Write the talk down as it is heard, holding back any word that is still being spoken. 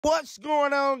What's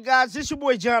going on, guys? This your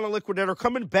boy John the Liquidator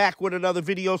coming back with another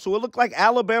video. So it looked like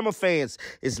Alabama fans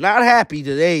is not happy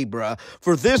today, bruh.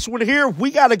 For this one here,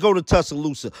 we got to go to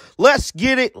Tuscaloosa. Let's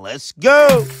get it. Let's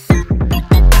go.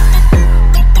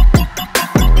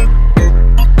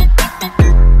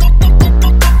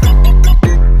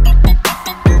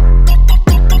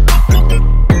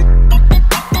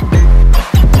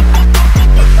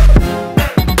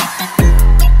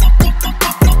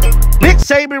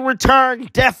 Saban return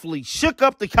definitely shook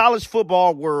up the college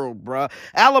football world, bruh.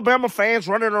 Alabama fans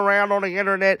running around on the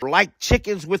internet like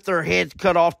chickens with their heads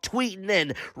cut off, tweeting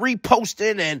and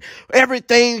reposting and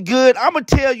everything good. I'm going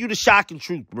to tell you the shocking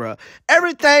truth, bruh.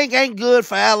 Everything ain't good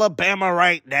for Alabama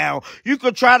right now. You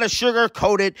could try to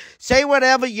sugarcoat it, say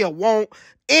whatever you want.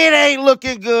 It ain't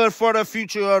looking good for the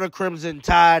future of the Crimson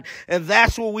Tide, and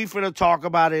that's what we finna talk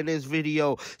about in this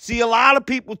video. See, a lot of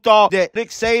people thought that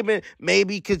Nick Saban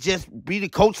maybe could just be the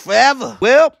coach forever.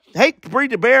 Well, hate to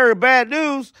break the bearer of bad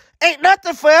news, ain't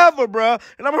nothing forever, bro.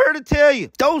 And I'm here to tell you,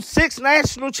 those 6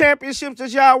 national championships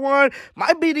that y'all won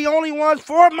might be the only ones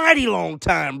for a mighty long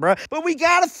time, bro. But we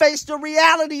gotta face the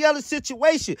reality of the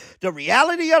situation. The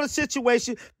reality of the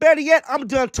situation, better yet, I'm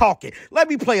done talking. Let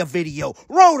me play a video.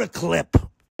 Roll the clip.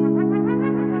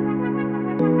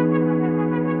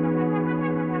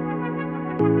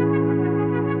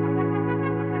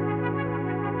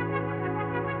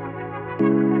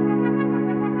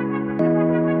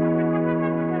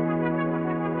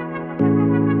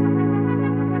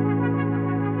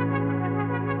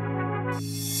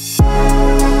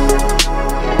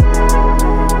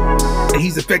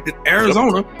 He's affected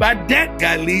Arizona by that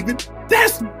guy leaving.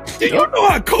 You know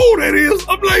how cold that is.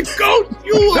 I'm like, Coach,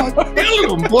 you are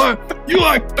killing them, boy. You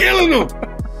are killing them.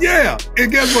 Yeah.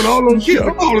 And guess what? All those kids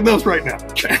are calling us right now.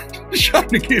 Trying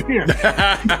to get here.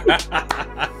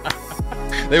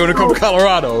 They want to come to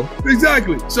Colorado.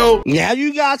 Exactly. So now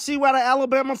you guys see why the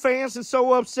Alabama fans are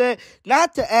so upset.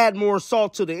 Not to add more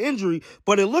salt to the injury,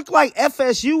 but it looked like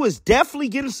FSU is definitely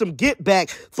getting some get back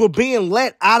for being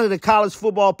let out of the college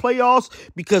football playoffs,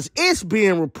 because it's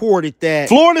being reported that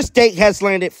Florida State has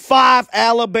landed 5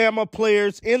 Alabama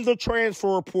players in the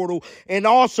transfer portal and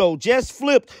also just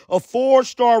flipped a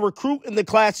 4-star recruit in the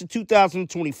class of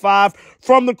 2025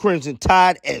 from the Crimson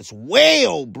Tide as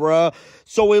well, bruh.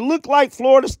 So it looked like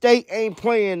Florida State ain't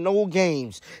playing no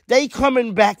games. They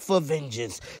coming back for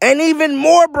vengeance. And even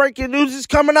more breaking news is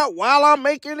coming out while I'm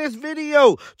making this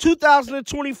video.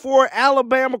 2024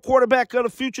 Alabama quarterback of the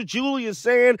future, Julius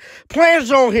Sand,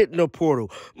 plans on hitting the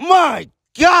portal. My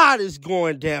God, is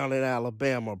going down in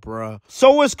Alabama, bruh.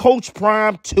 So is Coach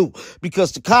Prime, too,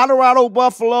 because the Colorado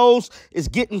Buffaloes is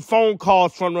getting phone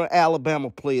calls from the Alabama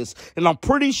players. And I'm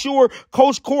pretty sure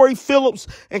Coach Corey Phillips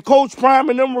and Coach Prime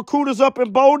and them recruiters up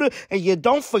in Boulder, and you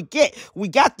don't forget, we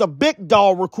got the big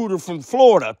dog recruiter from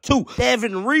Florida, too,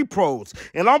 Devin Repros.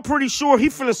 And I'm pretty sure he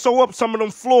finna sew up some of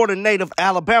them Florida native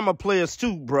Alabama players,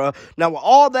 too, bruh. Now, with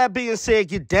all that being said,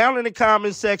 get down in the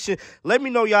comment section. Let me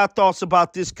know y'all thoughts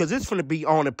about this, because it's finna be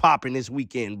on and popping this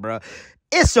weekend, bruh.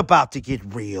 It's about to get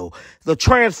real. The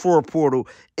transfer portal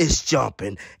is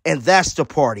jumping, and that's the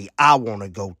party I want to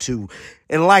go to.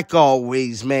 And like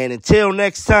always, man, until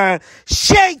next time,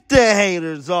 shake the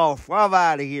haters off. I'm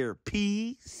out of here.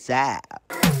 Peace out.